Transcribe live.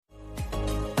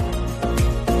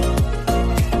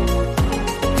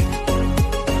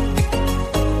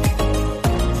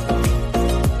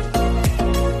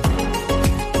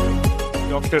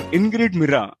Dr. Ingrid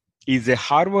Murra is a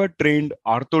Harvard-trained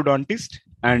orthodontist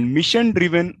and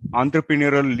mission-driven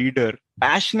entrepreneurial leader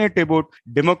passionate about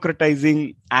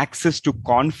democratizing access to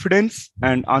confidence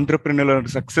and entrepreneurial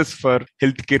success for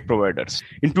healthcare providers.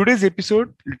 In today's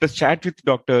episode, let us chat with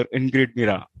Dr. Ingrid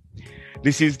Murra.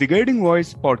 This is the Guiding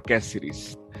Voice podcast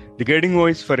series. The Guiding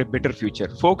Voice for a Better Future.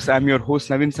 Folks, I'm your host,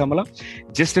 Navin Samala,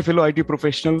 just a fellow IT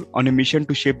professional on a mission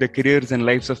to shape the careers and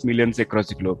lives of millions across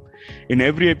the globe. In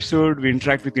every episode, we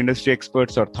interact with industry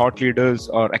experts or thought leaders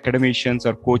or academicians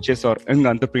or coaches or young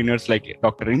entrepreneurs like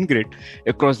Dr. Ingrid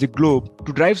across the globe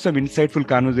to drive some insightful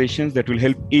conversations that will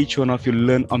help each one of you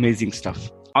learn amazing stuff.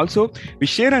 Also, we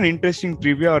share an interesting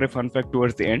trivia or a fun fact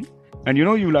towards the end. And you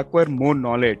will acquire more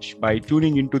knowledge by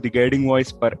tuning into the Guiding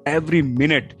Voice per every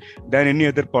minute than any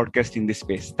other podcast in this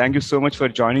space. Thank you so much for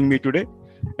joining me today.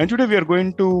 And today we are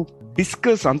going to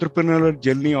discuss entrepreneurial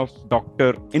journey of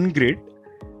Dr. Ingrid.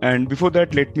 And before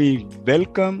that, let me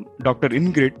welcome Dr.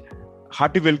 Ingrid.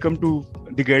 Hearty welcome to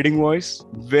the Guiding Voice.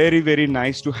 Very, very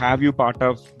nice to have you part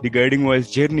of the Guiding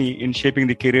Voice journey in shaping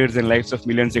the careers and lives of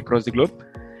millions across the globe.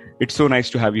 It's so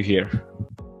nice to have you here.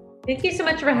 Thank you so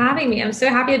much for having me. I'm so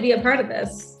happy to be a part of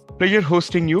this. Pleasure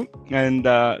hosting you. And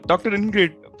Dr.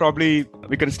 Ingrid, probably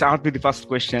we can start with the first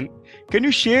question. Can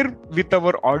you share with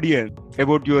our audience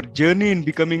about your journey in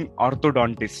becoming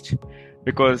orthodontist?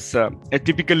 Because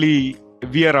typically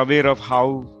we are aware of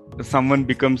how someone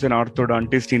becomes an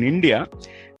orthodontist in India.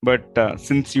 But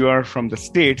since you are from the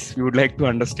States, we would like to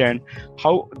understand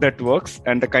how that works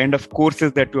and the kind of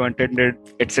courses that you attended,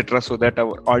 etc., so that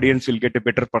our audience will get a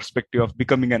better perspective of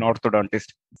becoming an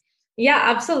orthodontist. Yeah,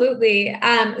 absolutely.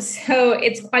 So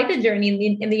it's quite a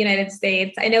journey in the United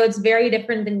States. I know it's very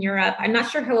different than Europe. I'm not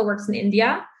sure how it works in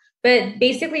India, but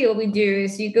basically what we do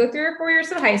is you go through 4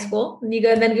 years of high school, and you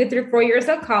then go through 4 years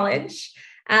of college.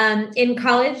 In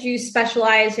college, you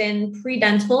specialize in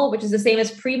pre-dental, which is the same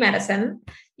as pre-medicine.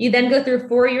 You then go through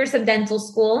 4 years of dental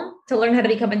school to learn how to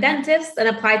become a dentist and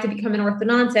apply to become an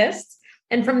orthodontist.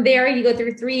 And from there, you go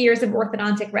through 3 years of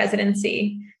orthodontic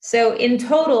residency. So in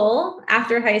total,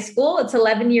 after high school, it's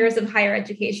 11 years of higher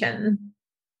education.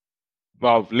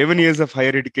 Wow, 11 years of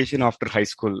higher education after high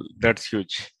school. That's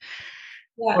huge.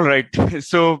 Yeah. All right.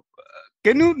 So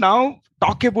can you now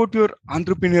talk about your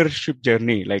entrepreneurship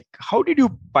journey? Like, how did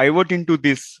you pivot into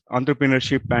this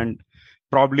entrepreneurship and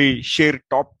probably share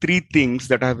top 3 things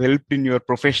that have helped in your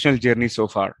professional journey so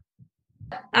far?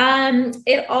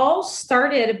 It all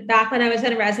started back when I was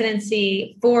in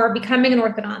residency for becoming an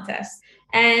orthodontist.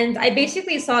 And I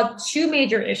basically saw 2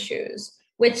 major issues,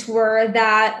 which were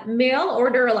that mail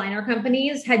order aligner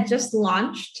companies had just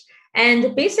launched.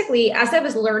 And basically, as I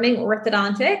was learning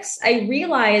orthodontics, I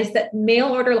realized that mail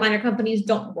order aligner companies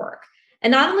don't work.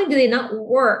 And not only do they not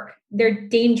work, they're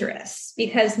dangerous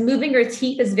because moving your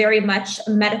teeth is very much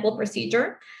a medical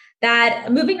procedure.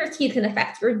 That moving your teeth can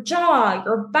affect your jaw,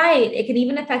 your bite. It can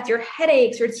even affect your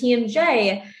headaches, your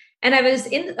TMJ. And I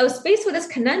was faced with this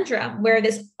conundrum where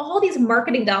there's all these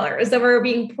marketing dollars that were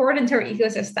being poured into our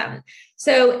ecosystem.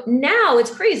 So now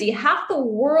it's crazy. Half the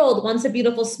world wants a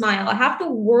beautiful smile. Half the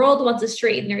world wants to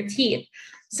straighten their teeth.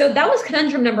 So that was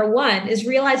conundrum number 1, is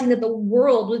realizing that the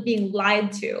world was being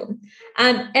lied to.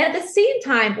 And at the same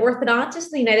time, orthodontists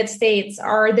in the United States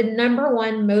are the number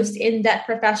 1 most in-depth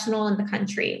professional in the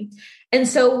country. And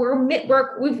so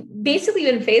we've basically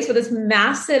been faced with this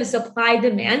massive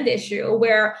supply-demand issue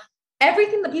where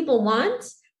everything that people want,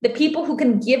 the people who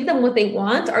can give them what they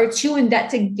want are too in debt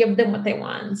to give them what they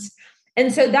want.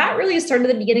 And so that really started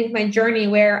the beginning of my journey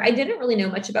where I didn't really know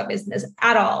much about business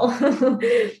at all.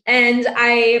 And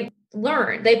I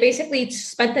basically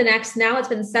spent now it's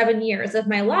been 7 years of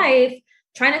my life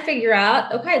trying to figure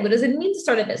out, okay, what does it mean to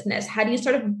start a business? How do you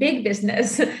start a big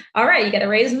business? All right, you got to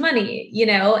raise money,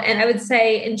 and I would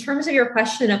say in terms of your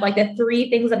question of like the 3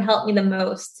 things that helped me the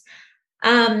most,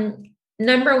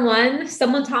 number 1,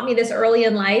 someone taught me this early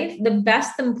in life, the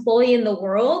best employee in the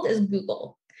world is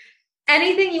Google.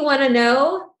 Anything you want to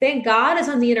know, thank God, is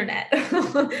on the internet.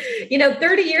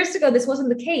 30 years ago, this wasn't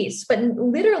the case, but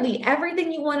literally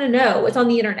everything you want to know is on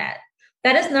the internet.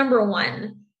 That is number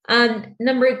 1.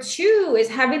 Number 2 is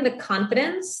having the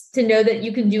confidence to know that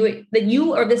you can do it, that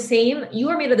you are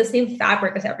made of the same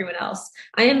fabric as everyone else.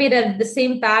 I am made of the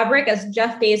same fabric as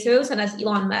Jeff Bezos and as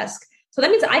Elon Musk. So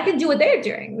that means I can do what they're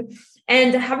doing.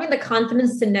 And having the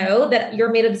confidence to know that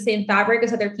you're made of the same fabric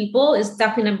as other people is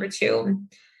definitely number 2.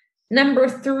 Number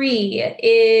 3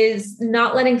 is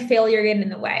not letting failure get in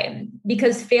the way,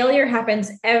 because failure happens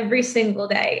every single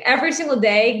day. Every single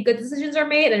day, good decisions are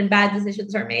made and bad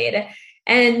decisions are made.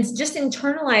 And just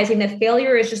internalizing that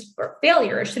failure is just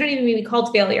failure. It shouldn't even be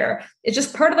called failure. It's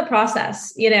just part of the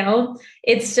process.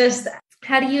 It's just,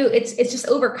 it's just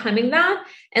overcoming that.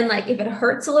 And like, if it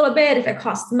hurts a little bit, if it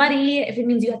costs money, if it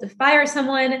means you have to fire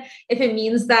someone, if it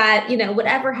means that,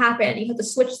 whatever happened, you have to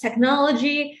switch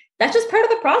technology, that's just part of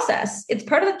the process. It's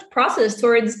part of the process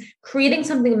towards creating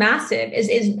something massive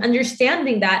is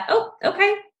understanding that, oh,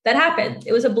 okay, that happened.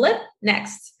 It was a blip.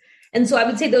 Next. And so I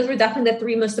would say those were definitely the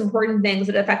three most important things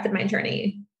that affected my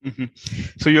journey. Mm-hmm.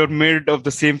 So you're made of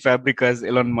the same fabric as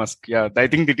Elon Musk. Yeah, I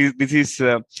think this is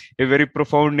a very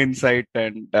profound insight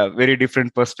and a very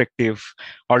different perspective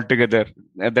altogether.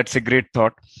 That's a great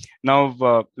thought.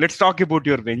 Now, let's talk about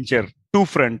your venture, Two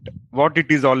Front, what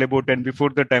it is all about. And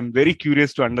before that, I'm very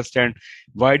curious to understand,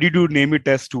 why did you name it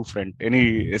as Two Front?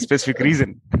 Any specific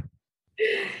reason?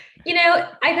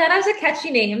 I thought it was a catchy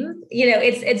name.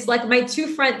 It's like my two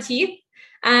front teeth.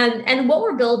 And what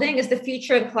we're building is the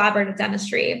future of collaborative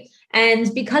dentistry.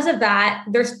 And because of that,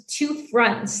 there's two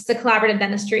fronts to collaborative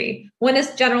dentistry. One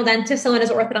is general dentists and one is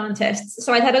orthodontists.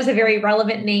 So I thought it was a very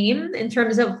relevant name in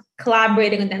terms of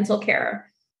collaborating in dental care.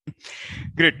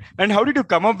 Great. And how did you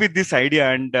come up with this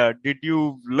idea? And did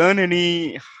you learn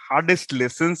any hardest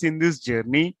lessons in this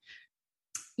journey?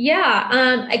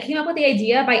 Yeah, I came up with the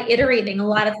idea by iterating a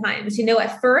lot of times.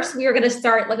 At first we were going to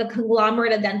start like a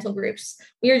conglomerate of dental groups.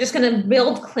 We were just going to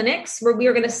build clinics where we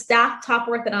were going to staff top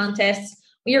orthodontists.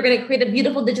 We were going to create a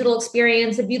beautiful digital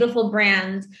experience, a beautiful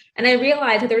brand. And I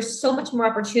realized that there's so much more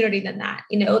opportunity than that,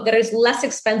 that is less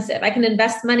expensive. I can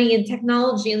invest money in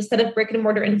technology instead of brick and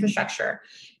mortar infrastructure.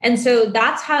 And so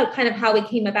that's how we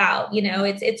came about.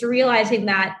 It's realizing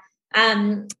that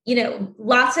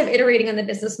lots of iterating on the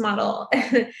business model.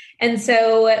 And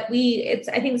so I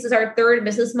think this is our third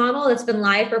business model that's been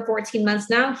live for 14 months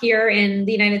now here in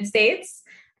the United States.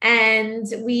 And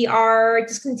we are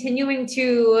just continuing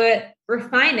to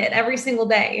refine it every single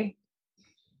day.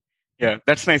 Yeah,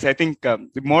 that's nice. I think the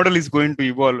model is going to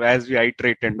evolve as we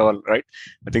iterate and all, right?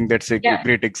 I think that's a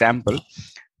great example.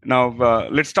 Now,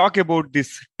 let's talk about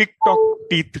this TikTok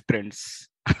teeth trends.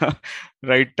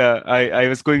 Right. I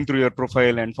was going through your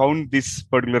profile and found this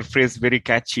particular phrase very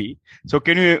catchy. So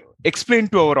can you explain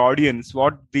to our audience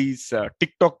what these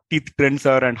TikTok teeth trends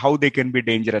are and how they can be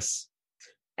dangerous?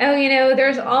 Oh,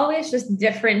 there's always just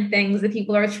different things that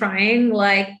people are trying,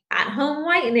 like at-home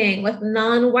whitening with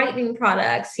non-whitening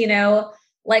products,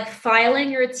 like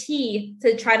filing your teeth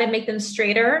to try to make them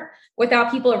straighter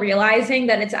without people realizing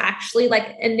that it's actually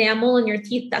like enamel in your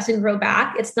teeth doesn't grow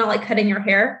back. It's not like cutting your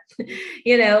hair,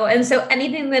 and so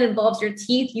anything that involves your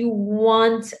teeth, you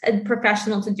want a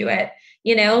professional to do it.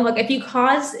 Like if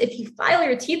you file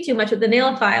your teeth too much with the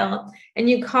nail file and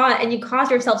you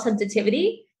cause yourself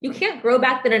sensitivity, you can't grow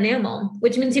back that enamel,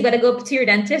 which means you got to go to your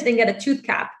dentist and get a tooth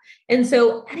cap. And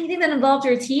so anything that involves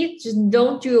your teeth, just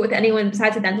don't do it with anyone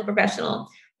besides a dental professional,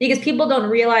 because people don't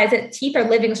realize that teeth are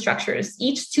living structures.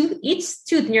 Each tooth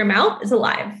in your mouth is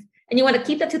alive, and you want to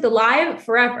keep that tooth alive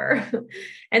forever.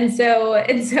 And so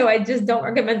I just don't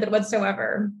recommend it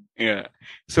whatsoever. Yeah.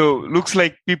 So looks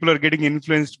like people are getting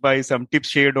influenced by some tips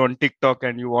shared on TikTok,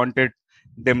 and you wanted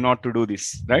them not to do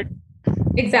this, right?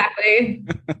 Exactly.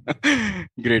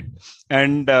 Great.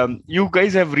 And you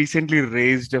guys have recently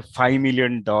raised $5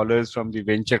 million from the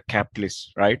venture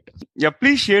capitalists, right? Yeah,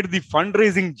 please share the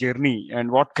fundraising journey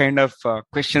and what kind of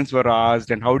questions were asked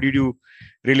and how did you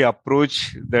really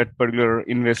approach that particular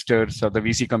investors or the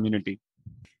VC community?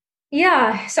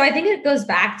 Yeah. So I think it goes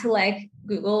back to like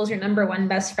Google is your number one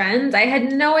best friend. I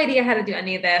had no idea how to do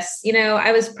any of this.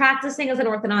 I was practicing as an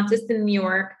orthodontist in New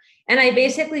York, and I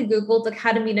basically Googled like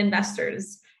how to meet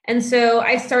investors. And so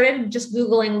I started just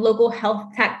Googling local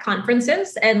health tech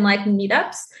conferences and like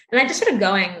meetups. And I just started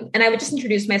going and I would just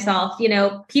introduce myself,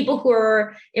 people who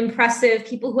are impressive,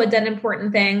 people who had done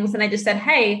important things. And I just said,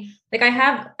 hey, like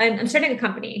I'm starting a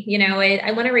company,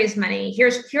 I want to raise money.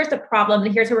 Here's the problem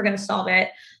and here's how we're going to solve it.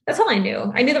 That's all I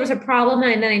knew. I knew there was a problem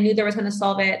and then I knew there was going to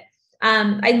solve it.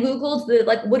 I Googled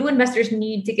what do investors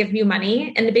need to give you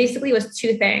money? And it basically was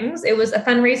two things. It was a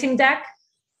fundraising deck,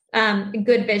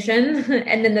 good vision.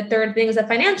 And then the third thing is a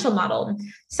financial model.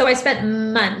 So I spent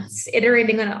months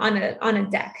iterating on a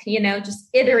deck, just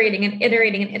iterating and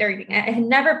iterating and iterating. I had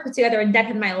never put together a deck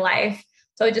in my life.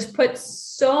 So I just put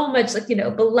so much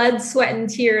blood, sweat, and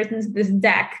tears into this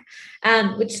deck,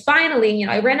 which finally,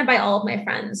 I ran it by all of my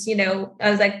friends. I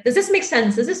was like, does this make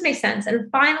sense? Does this make sense?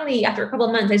 And finally, after a couple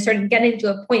of months, I started getting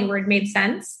to a point where it made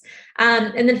sense.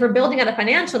 And then for building out a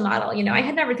financial model, I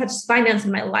had never touched finance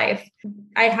in my life.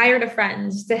 I hired a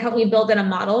friend to help me build in a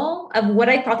model of what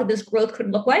I thought that this growth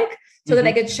could look like so that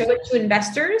I could show it to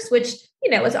investors, which,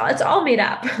 it's all made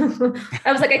up.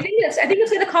 I was like, I think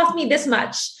it's going to cost me this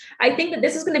much. I think that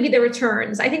this is going to be the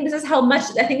returns. I think this is how much,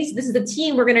 I think this is the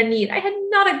team we're going to need. I had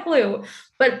not a clue.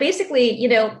 But basically,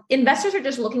 investors are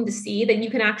just looking to see that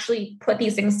you can actually put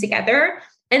these things together.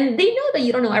 And they know that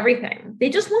you don't know everything. They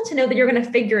just want to know that you're going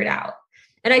to figure it out.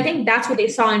 And I think that's what they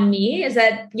saw in me is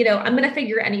that, I'm going to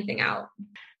figure anything out.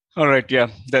 All right. Yeah,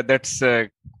 that's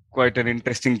quite an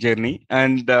interesting journey.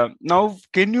 And now,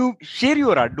 can you share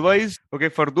your advice,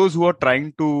 for those who are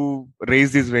trying to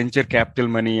raise this venture capital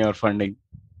money or funding?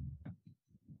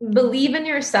 Believe in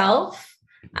yourself.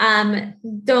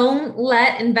 Don't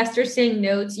let investors saying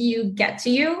no to you get to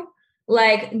you.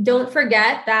 Like, don't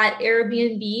forget that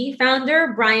Airbnb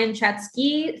founder, Brian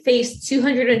Chesky, faced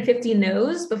 250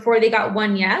 no's before they got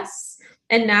one yes.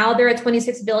 And now they're a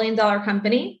 $26 billion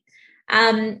company.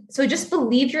 So just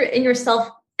believe in yourself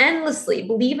endlessly,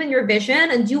 believe in your vision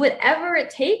and do whatever it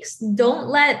takes.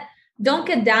 Don't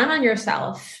get down on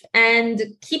yourself and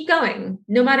keep going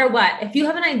no matter what. If you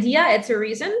have an idea, it's a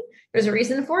reason. There's a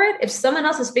reason for it. If someone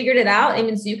else has figured it out, it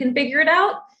means you can figure it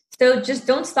out. So just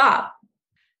don't stop.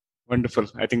 Wonderful.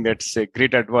 I think that's a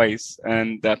great advice.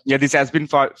 And this has been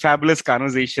fabulous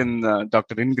conversation,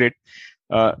 Dr. Ingrid.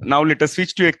 Now let us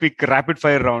switch to a quick rapid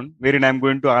fire round wherein I'm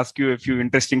going to ask you a few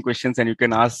interesting questions and you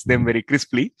can ask them very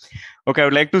crisply. Okay, I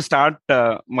would like to start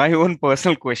my own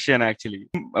personal question actually.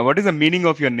 What is the meaning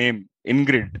of your name,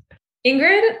 Ingrid?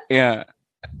 Ingrid? Yeah.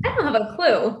 I don't have a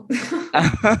clue.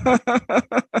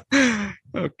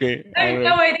 Okay. I have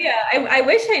no idea. I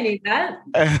wish I knew that.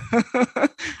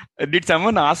 Did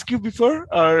someone ask you before?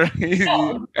 Or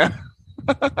No.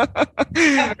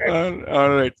 all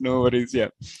right, no worries. Yeah.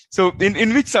 So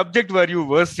in which subject were you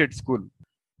worst at school?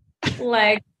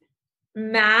 Like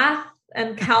math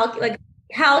and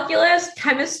calculus,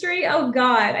 chemistry. Oh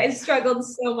God, I struggled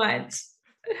so much.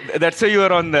 That's why you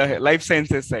are on the life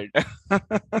sciences side.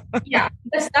 Yeah,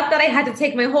 the stuff that I had to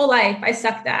take my whole life, I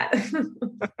sucked at.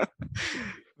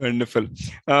 Wonderful.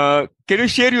 Can you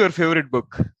share your favorite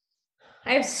book?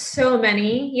 I have so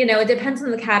many, it depends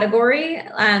on the category.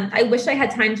 I wish I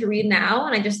had time to read now,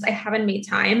 and I haven't made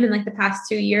time in the past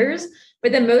 2 years.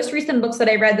 But the most recent books that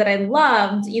I read that I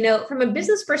loved, from a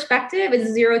business perspective,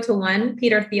 is 0 to 1,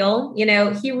 Peter Thiel.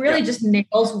 He really just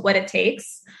nails what it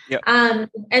takes. Yeah.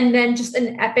 And then just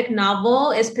an epic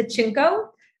novel is Pachinko.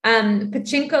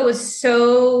 Pachinko is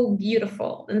so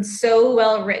beautiful and so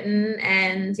well written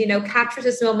and, captures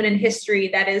this moment in history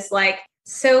that is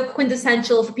so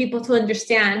quintessential for people to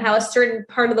understand how a certain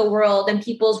part of the world and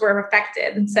peoples were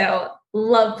affected. So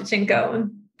love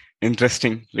Pachinko.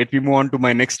 Interesting. Let me move on to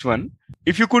my next one.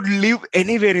 If you could live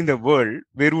anywhere in the world,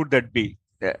 where would that be?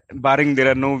 Barring there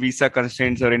are no visa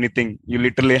constraints or anything, you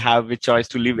literally have a choice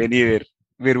to live anywhere.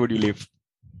 Where would you live?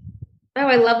 Oh,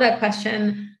 I love that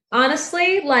question.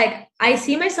 Honestly, I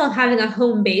see myself having a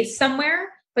home base somewhere,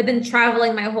 but then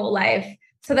traveling my whole life.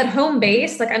 So that home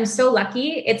base, I'm so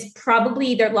lucky. It's probably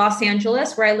either Los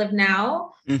Angeles, where I live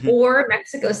now, or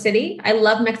Mexico City. I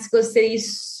love Mexico City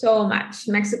so much.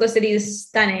 Mexico City is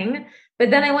stunning. But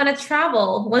then I want to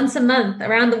travel once a month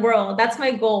around the world. That's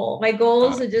my goal. My goal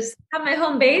is to just have my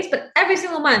home base, but every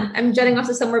single month I'm jetting off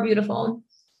to somewhere beautiful.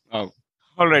 Oh,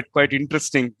 all right. Quite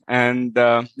interesting. And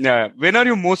when are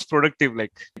you most productive?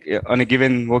 On a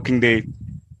given working day,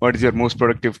 what is your most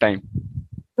productive time?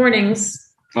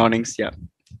 Mornings, yeah.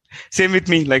 Same with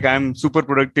me. I'm super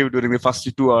productive during the first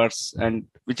 2 hours, and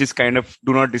which is kind of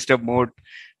do not disturb mode,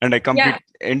 and I complete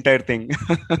entire thing.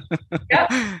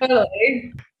 Yeah,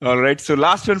 totally. All right. So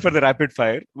last one for the rapid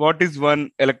fire. What is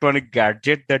one electronic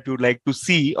gadget that you'd like to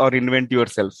see or invent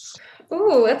yourself?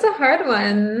 Ooh, that's a hard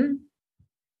one.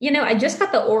 I just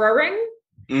got the Oura Ring,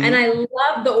 and I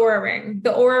love the Oura Ring.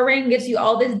 The Oura Ring gives you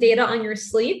all this data on your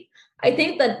sleep. I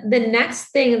think that the next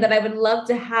thing that I would love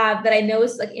to have that I know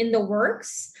is in the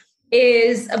works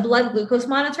is a blood glucose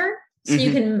monitor. So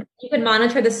you can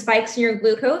monitor the spikes in your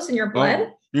glucose in your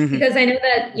blood. Because I know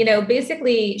that,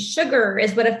 basically sugar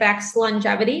is what affects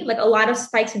longevity. A lot of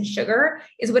spikes in sugar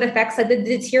is what affects the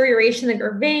deterioration of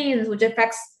your veins, which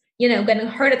affects, getting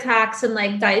heart attacks and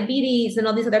diabetes and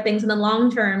all these other things in the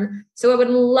long term. So I would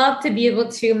love to be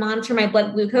able to monitor my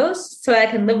blood glucose so I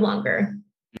can live longer.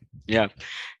 Yeah,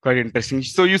 quite interesting.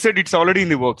 So you said it's already in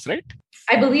the works, right?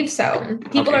 I believe so.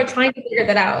 People are trying to figure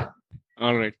that out.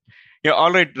 All right. Yeah,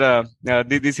 all right.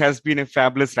 This has been a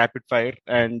fabulous rapid fire.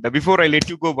 And before I let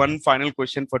you go, one final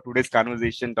question for today's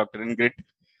conversation, Dr. Ingrid.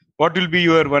 What will be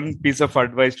your one piece of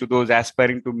advice to those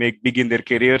aspiring to make big in their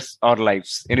careers or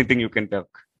lives? Anything you can talk?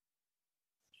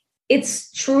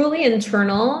 it's truly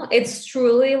internal. It's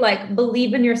truly like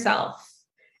believe in yourself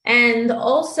and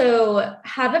also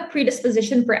have a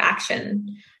predisposition for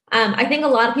action. I think a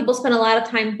lot of people spend a lot of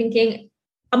time thinking,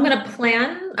 I'm going to plan.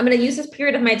 I'm going to use this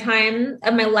period of my time,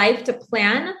 of my life to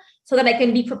plan so that I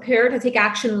can be prepared to take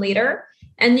action later.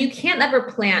 And you can't ever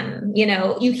plan,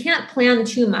 you can't plan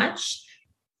too much.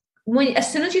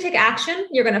 As soon as you take action,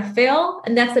 you're going to fail.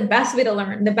 And that's the best way to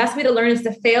learn. The best way to learn is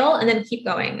to fail and then keep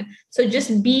going. So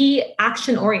just be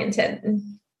action oriented.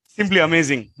 Simply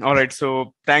amazing. All right.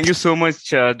 So thank you so much,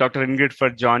 Dr. Ingrid, for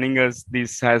joining us.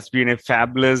 This has been a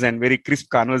fabulous and very crisp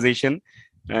conversation.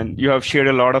 And you have shared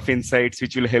a lot of insights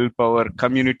which will help our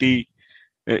community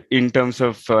in terms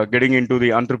of getting into the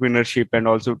entrepreneurship and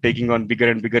also taking on bigger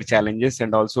and bigger challenges.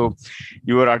 And also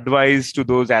your advice to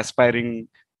those aspiring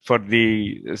for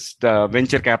the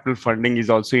venture capital funding is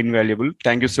also invaluable.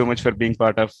 Thank you so much for being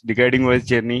part of the Guiding Voice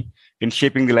journey in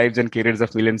shaping the lives and careers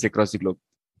of millions across the globe.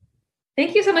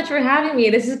 Thank you so much for having me.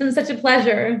 This has been such a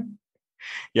pleasure.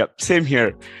 Yep, same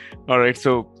here. All right,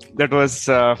 so that was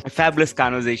a fabulous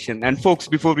conversation. And folks,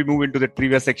 before we move into the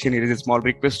trivia section, here is a small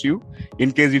request to you.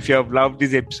 In case if you have loved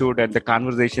this episode and the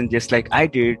conversation just like I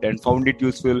did and found it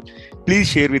useful, please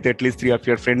share with at least 3 of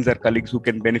your friends or colleagues who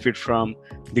can benefit from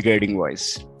the Guiding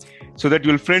Voice, so that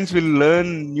your friends will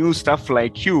learn new stuff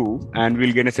like you and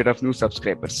will gain a set of new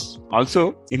subscribers.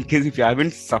 Also, in case if you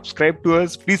haven't subscribed to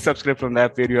us, please subscribe from the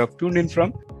app where you have tuned in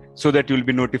from, so that you will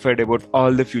be notified about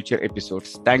all the future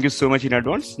episodes. Thank you so much in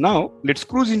advance. Now, let's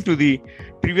cruise into the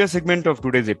trivia segment of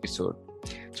today's episode.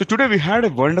 So today we had a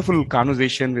wonderful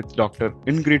conversation with Dr.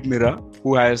 Ingrid Murra,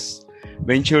 who has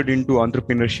ventured into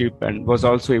entrepreneurship and was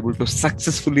also able to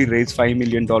successfully raise $5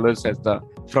 million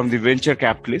from the venture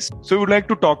capitalist. So we would like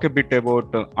to talk a bit about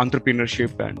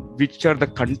entrepreneurship and which are the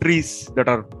countries that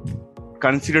are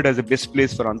considered as the best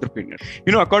place for entrepreneurs.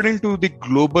 According to the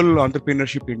Global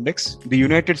Entrepreneurship Index, the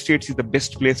United States is the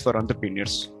best place for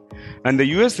entrepreneurs. And the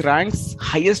US ranks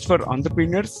highest for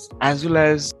entrepreneurs as well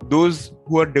as those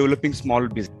who are developing small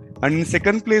business. And in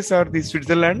second place are the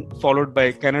Switzerland, followed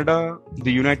by Canada,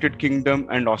 the United Kingdom,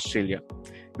 and Australia.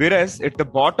 Whereas at the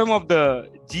bottom of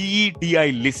the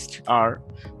GEDI list are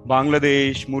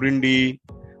Bangladesh, Burundi,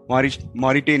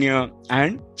 Mauritania,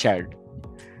 and Chad.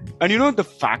 And the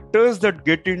factors that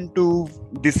get into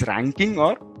this ranking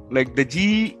are like the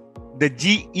GEDI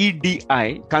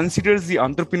considers the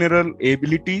entrepreneurial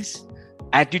abilities,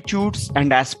 attitudes,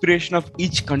 and aspiration of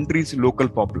each country's local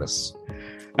populace.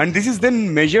 And this is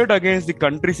then measured against the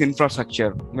country's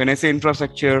infrastructure. When I say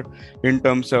infrastructure, in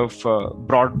terms of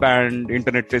broadband,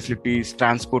 internet facilities,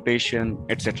 transportation,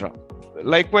 etc.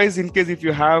 Likewise, in case if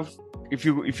you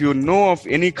know of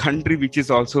any country which is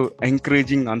also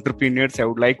encouraging entrepreneurs, I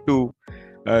would like to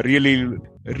really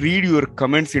read your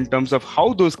comments in terms of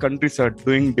how those countries are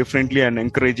doing differently and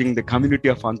encouraging the community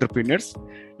of entrepreneurs,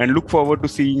 and look forward to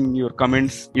seeing your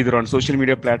comments either on social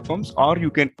media platforms, or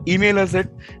you can email us at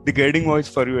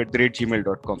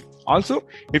theguidingvoiceforyou@gmail.com. Also,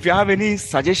 if you have any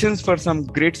suggestions for some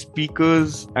great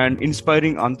speakers and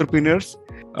inspiring entrepreneurs,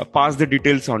 pass the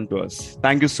details on to us.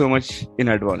 Thank you so much in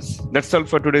advance. That's all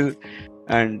for today.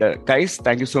 And guys,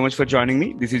 thank you so much for joining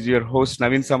me. This is your host,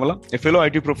 Naveen Samala, a fellow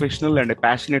IT professional and a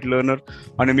passionate learner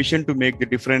on a mission to make the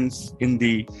difference in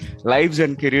the lives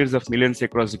and careers of millions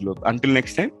across the globe. Until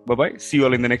next time, bye-bye. See you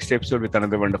all in the next episode with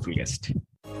another wonderful guest.